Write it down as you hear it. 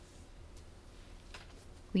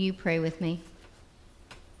Will you pray with me?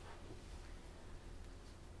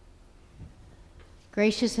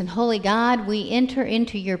 Gracious and holy God, we enter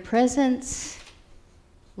into your presence,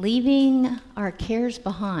 leaving our cares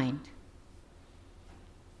behind.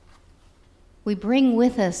 We bring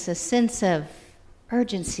with us a sense of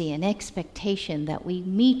urgency and expectation that we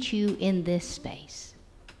meet you in this space.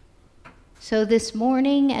 So this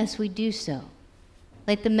morning, as we do so,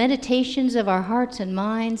 let the meditations of our hearts and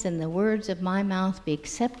minds and the words of my mouth be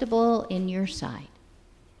acceptable in your sight,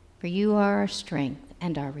 for you are our strength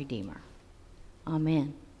and our Redeemer.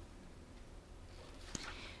 Amen.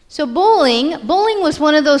 So bowling was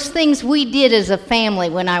one of those things we did as a family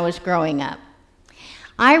when I was growing up.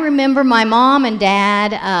 I remember my mom and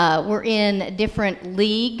dad were in different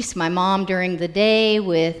leagues. My mom during the day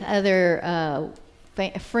with other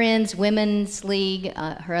friends, women's league,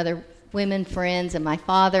 her other women friends, and my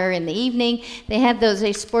father in the evening.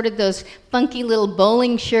 They sported those funky little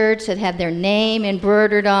bowling shirts that had their name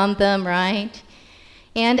embroidered on them, right?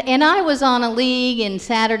 And I was on a league in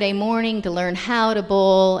Saturday morning to learn how to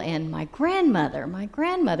bowl, and my grandmother,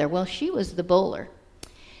 well, she was the bowler.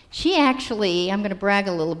 She actually, I'm going to brag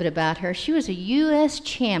a little bit about her, she was a U.S.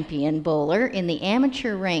 champion bowler in the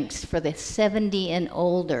amateur ranks for the 70 and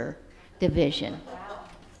older division.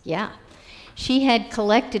 Yeah. She had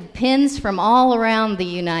collected pins from all around the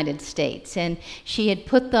United States, and she had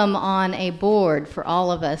put them on a board for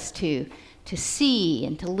all of us to see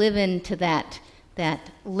and to live into that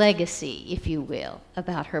legacy, if you will,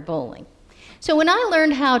 about her bowling. So when I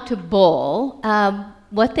learned how to bowl,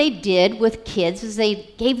 what they did with kids is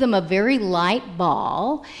they gave them a very light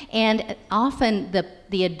ball, and often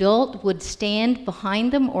the adult would stand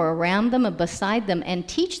behind them or around them or beside them and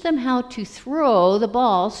teach them how to throw the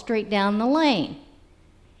ball straight down the lane.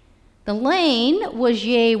 The lane was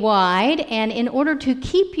yay wide, and in order to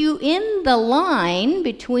keep you in the line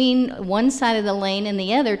between one side of the lane and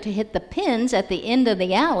the other to hit the pins at the end of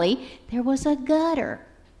the alley, there was a gutter.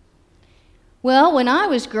 Well, when I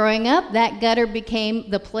was growing up, that gutter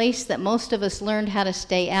became the place that most of us learned how to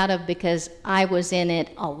stay out of because I was in it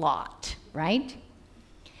a lot, right?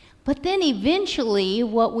 But then eventually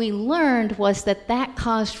what we learned was that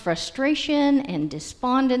caused frustration and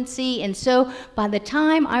despondency, and so by the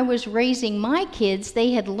time I was raising my kids,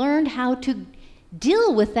 they had learned how to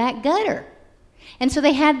deal with that gutter. And so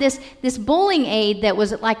they had this bowling aid that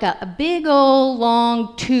was like a big old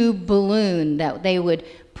long tube balloon that they would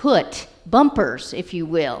put bumpers, if you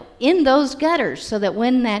will, in those gutters so that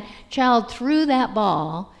when that child threw that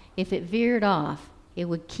ball, if it veered off, it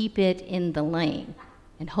would keep it in the lane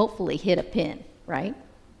and hopefully hit a pin, right?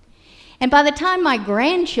 And by the time my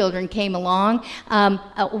grandchildren came along,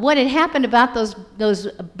 what had happened about those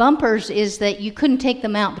bumpers is that you couldn't take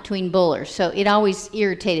them out between bowlers. So it always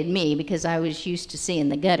irritated me because I was used to seeing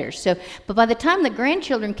the gutters. But by the time the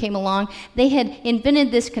grandchildren came along, they had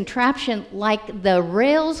invented this contraption like the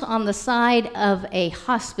rails on the side of a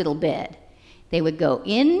hospital bed. They would go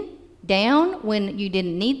in, down when you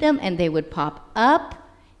didn't need them, and they would pop up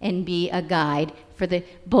and be a guide for the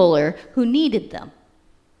bowler who needed them.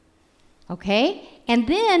 Okay? And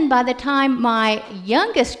then by the time my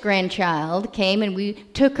youngest grandchild came and we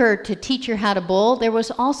took her to teach her how to bowl, there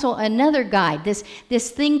was also another guide,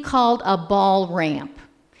 this thing called a ball ramp.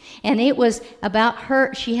 And it was about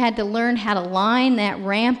her, she had to learn how to line that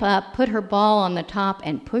ramp up, put her ball on the top,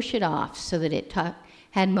 and push it off so that it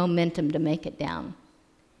had momentum to make it down.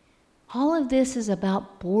 All of this is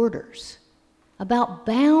about borders, about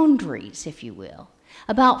boundaries, if you will,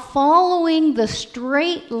 about following the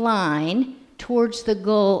straight line towards the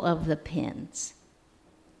goal of the pins.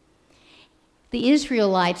 The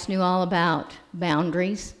Israelites knew all about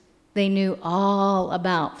boundaries. They knew all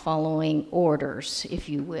about following orders, if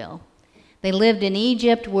you will. They lived in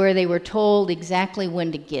Egypt where they were told exactly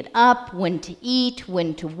when to get up, when to eat,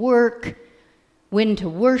 when to work, when to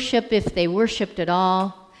worship if they worshiped at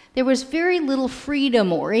all. There was very little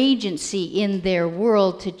freedom or agency in their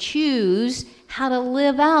world to choose how to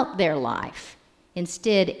live out their life.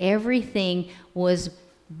 Instead, everything was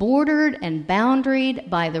bordered and boundaried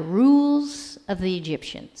by the rules of the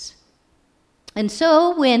Egyptians. And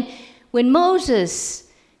so when Moses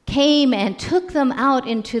came and took them out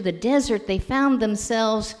into the desert, they found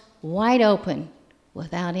themselves wide open,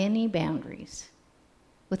 without any boundaries,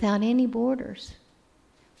 without any borders,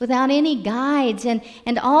 without any guides, and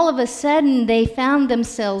all of a sudden they found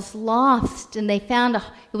themselves lost, and they found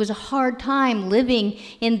it was a hard time living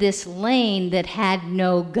in this lane that had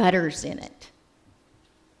no gutters in it.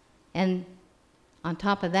 And On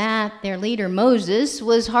top of that, their leader Moses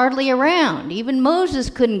was hardly around. Even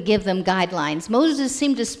Moses couldn't give them guidelines. Moses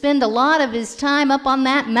seemed to spend a lot of his time up on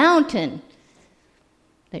that mountain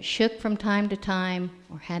that shook from time to time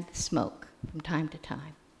or had the smoke from time to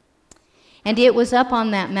time. And it was up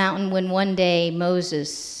on that mountain when one day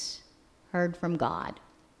Moses heard from God.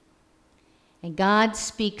 And God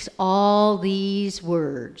speaks all these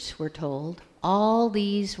words, we're told, all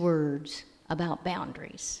these words about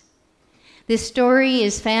boundaries. This story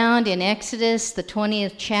is found in Exodus, the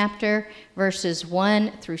 20th chapter, verses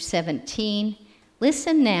 1 through 17.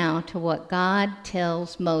 Listen now to what God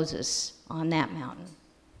tells Moses on that mountain.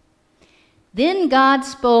 Then God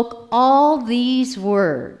spoke all these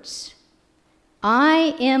words.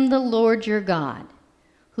 I am the Lord your God,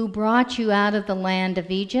 who brought you out of the land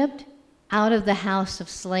of Egypt, out of the house of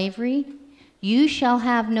slavery. You shall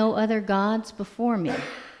have no other gods before me.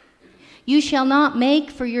 You shall not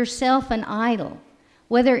make for yourself an idol,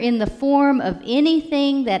 whether in the form of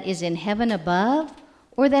anything that is in heaven above,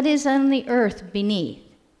 or that is on the earth beneath,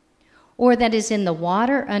 or that is in the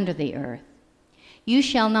water under the earth. You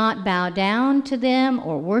shall not bow down to them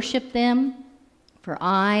or worship them, for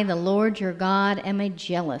I, the Lord your God, am a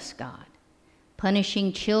jealous God,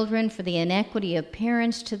 punishing children for the iniquity of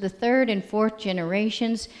parents to the third and fourth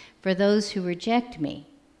generations for those who reject me,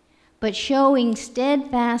 but showing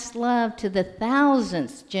steadfast love to the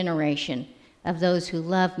thousandth generation of those who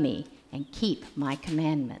love me and keep my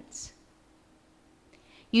commandments.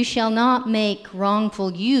 You shall not make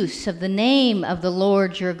wrongful use of the name of the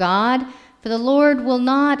Lord your God, for the Lord will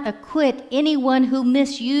not acquit anyone who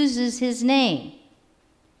misuses his name.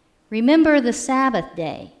 Remember the Sabbath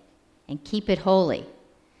day and keep it holy.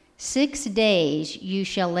 6 days you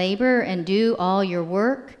shall labor and do all your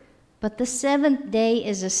work, but the seventh day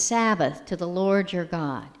is a Sabbath to the Lord your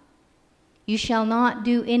God. You shall not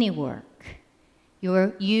do any work.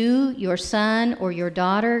 Your son or your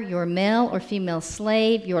daughter, your male or female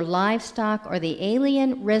slave, your livestock, or the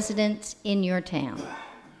alien residents in your town.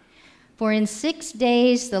 For in 6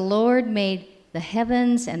 days the Lord made the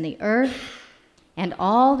heavens and the earth and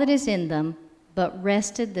all that is in them, but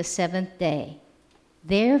rested the seventh day.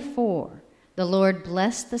 Therefore the Lord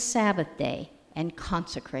blessed the Sabbath day and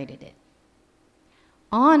consecrated it.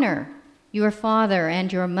 Honor your father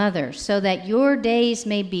and your mother, so that your days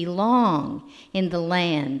may be long in the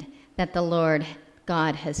land that the Lord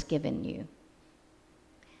God has given you.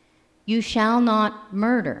 You shall not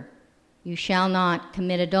murder. You shall not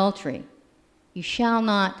commit adultery. You shall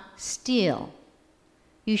not steal.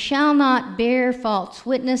 You shall not bear false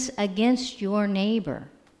witness against your neighbor.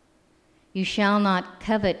 You shall not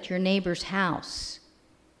covet your neighbor's house.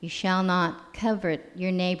 You shall not covet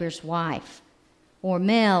your neighbor's wife, or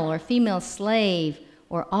male or female slave,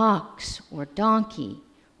 or ox, or donkey,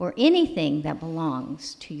 or anything that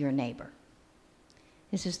belongs to your neighbor.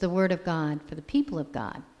 This is the word of God for the people of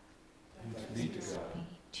God. Thanks be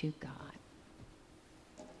to God.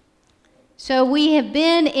 So we have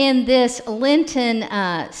been in this Lenten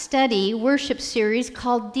study worship series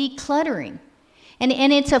called Decluttering.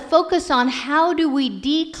 And it's a focus on how do we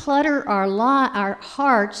declutter our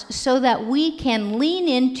hearts so that we can lean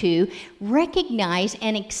into, recognize,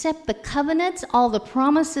 and accept the covenants, all the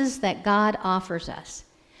promises that God offers us,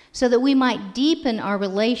 so that we might deepen our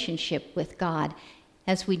relationship with God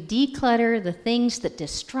as we declutter the things that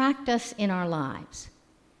distract us in our lives.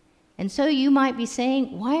 And so you might be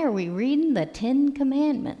saying, why are we reading the 10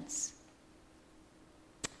 Commandments?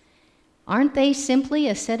 Aren't they simply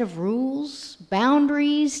a set of rules,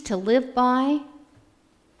 boundaries to live by?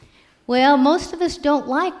 Well, most of us don't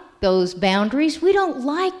like those boundaries. We don't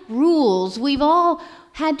like rules. We've all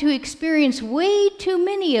had to experience way too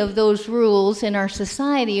many of those rules in our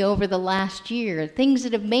society over the last year, things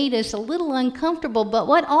that have made us a little uncomfortable. But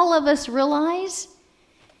what all of us realize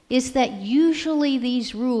is that usually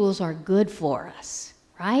these rules are good for us,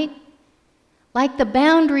 right? Like the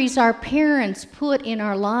boundaries our parents put in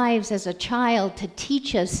our lives as a child to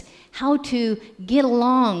teach us how to get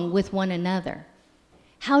along with one another,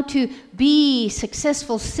 how to be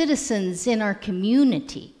successful citizens in our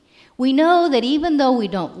community. We know that even though we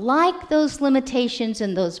don't like those limitations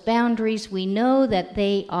and those boundaries, we know that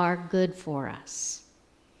they are good for us.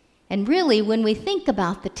 And really, when we think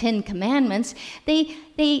about the 10 Commandments,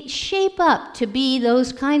 they shape up to be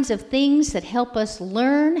those kinds of things that help us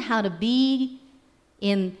learn how to be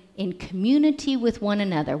in community with one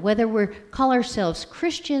another, whether we call ourselves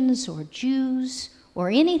Christians or Jews or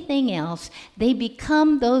anything else. They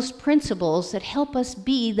become those principles that help us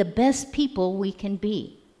be the best people we can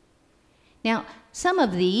be. Now, some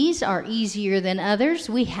of these are easier than others.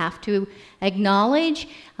 We have to acknowledge.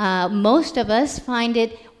 Most of us find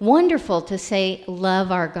it wonderful to say,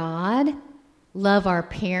 love our God, love our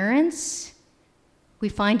parents. We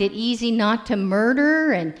find it easy not to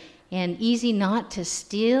murder and easy not to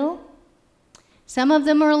steal. Some of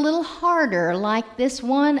them are a little harder, like this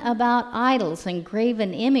one about idols and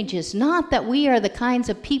graven images. Not that we are the kinds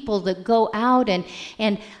of people that go out and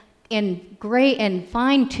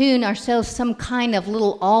fine-tune ourselves some kind of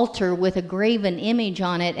little altar with a graven image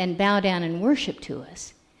on it and bow down and worship to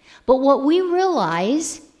us. But what we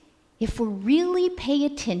realize, if we really pay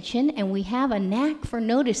attention and we have a knack for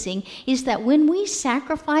noticing, is that when we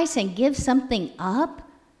sacrifice and give something up,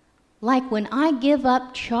 like when I give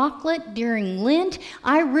up chocolate during Lent,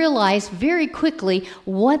 I realize very quickly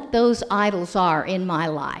what those idols are in my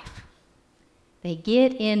life. They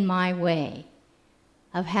get in my way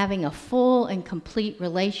of having a full and complete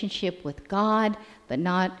relationship with God, but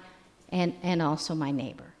not, and also my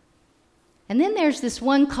neighbor. And then there's this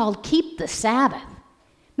one called Keep the Sabbath.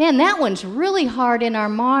 Man, that one's really hard in our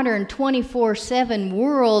modern 24/7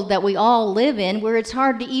 world that we all live in, where it's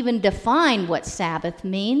hard to even define what Sabbath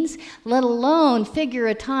means, let alone figure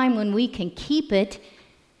a time when we can keep it,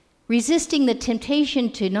 resisting the temptation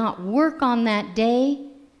to not work on that day,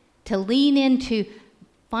 to lean into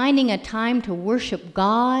finding a time to worship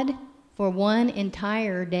God for one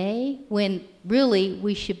entire day, when really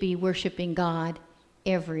we should be worshiping God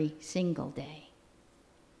every single day.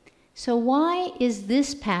 So why is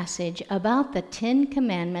this passage about the 10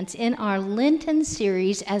 Commandments in our Lenten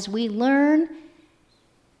series as we learn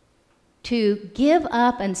to give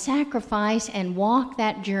up and sacrifice and walk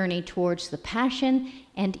that journey towards the Passion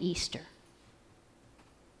and Easter?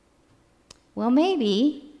 Well,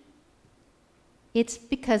 maybe it's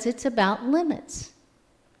because it's about limits.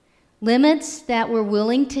 Limits that we're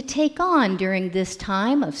willing to take on during this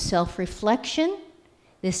time of self-reflection,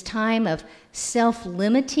 this time of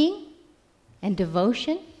self-limiting and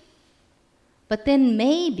devotion. But then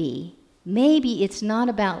maybe it's not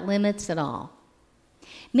about limits at all.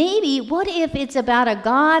 Maybe, what if it's about a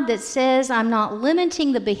God that says, I'm not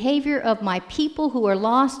limiting the behavior of my people who are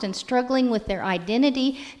lost and struggling with their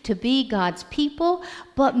identity to be God's people,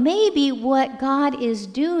 but maybe what God is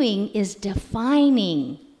doing is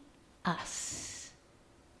defining us.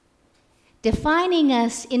 Defining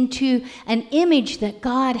us into an image that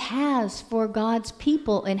God has for God's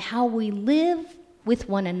people and how we live with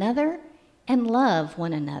one another and love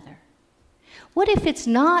one another. What if it's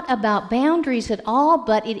not about boundaries at all,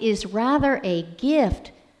 but it is rather a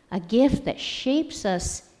gift that shapes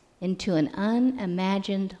us into an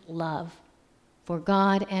unimagined love for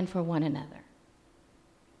God and for one another?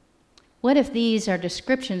 What if these are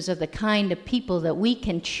descriptions of the kind of people that we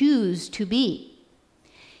can choose to be?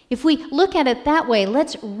 If we look at it that way,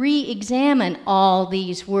 let's re-examine all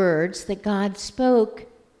these words that God spoke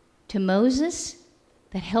to Moses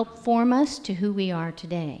that help form us to who we are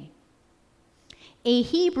today. A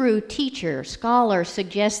Hebrew teacher, scholar,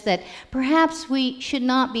 suggests that perhaps we should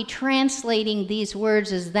not be translating these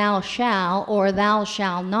words as thou shalt or thou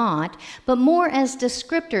shalt not, but more as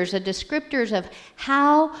descriptors of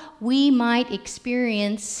how we might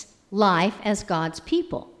experience life as God's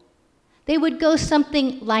people. They would go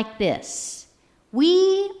something like this: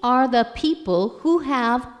 we are the people who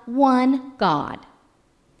have one God.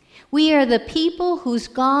 We are the people whose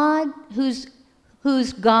God's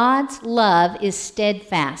love is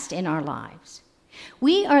steadfast in our lives.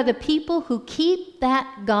 We are the people who keep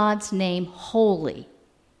that God's name holy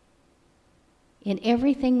in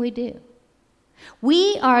everything we do.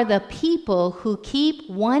 We are the people who keep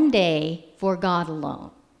one day for God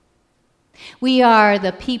alone. We are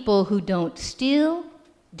the people who don't steal,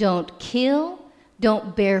 don't kill,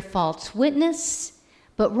 don't bear false witness,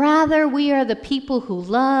 but rather we are the people who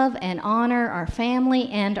love and honor our family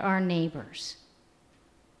and our neighbors.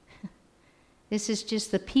 This is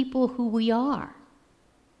just the people who we are,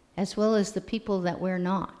 as well as the people that we're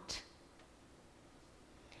not.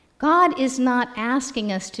 God is not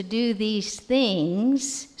asking us to do these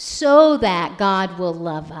things so that God will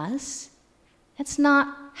love us. That's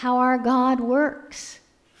not how our God works.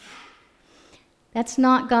 That's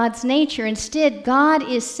not God's nature. Instead, God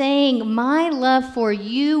is saying, my love for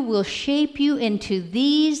you will shape you into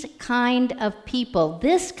these kind of people,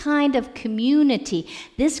 this kind of community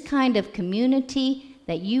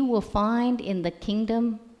that you will find in the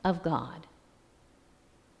kingdom of God.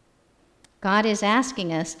 God is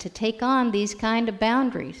asking us to take on these kind of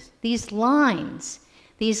boundaries, these lines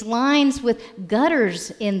with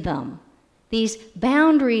gutters in them, these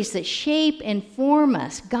boundaries that shape and form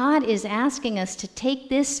us. God is asking us to take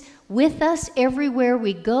this with us everywhere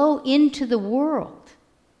we go into the world,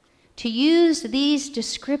 to use these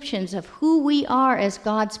descriptions of who we are as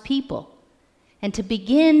God's people, and to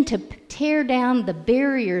begin to tear down the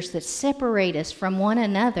barriers that separate us from one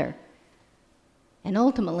another and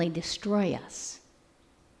ultimately destroy us.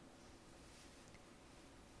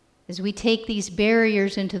 As we take these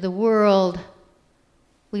barriers into the world,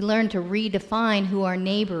 we learn to redefine who our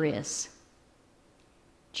neighbor is.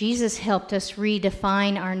 Jesus helped us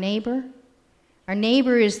redefine our neighbor. Our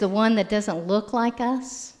neighbor is the one that doesn't look like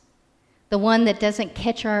us, the one that doesn't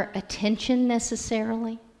catch our attention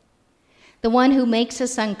necessarily, the one who makes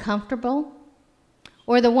us uncomfortable,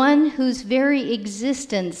 or the one whose very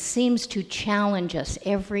existence seems to challenge us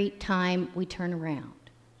every time we turn around.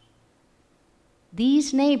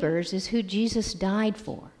 These neighbors is who Jesus died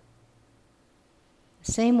for.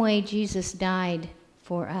 The same way Jesus died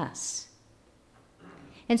for us.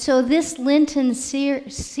 And so this Lenten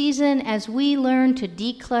season, as we learn to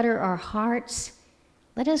declutter our hearts,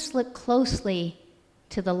 let us look closely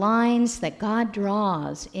to the lines that God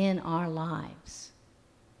draws in our lives.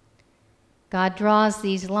 God draws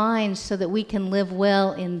these lines so that we can live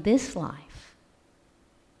well in this life.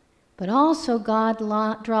 But also God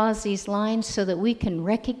draws these lines so that we can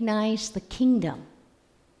recognize the kingdom,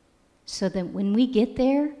 so that when we get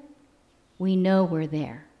there, we know we're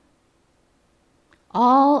there.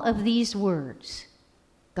 All of these words,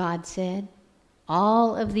 God said,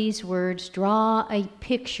 all of these words draw a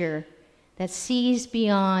picture that sees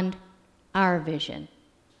beyond our vision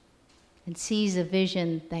and sees a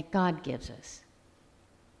vision that God gives us.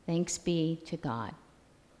 Thanks be to God.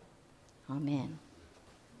 Amen.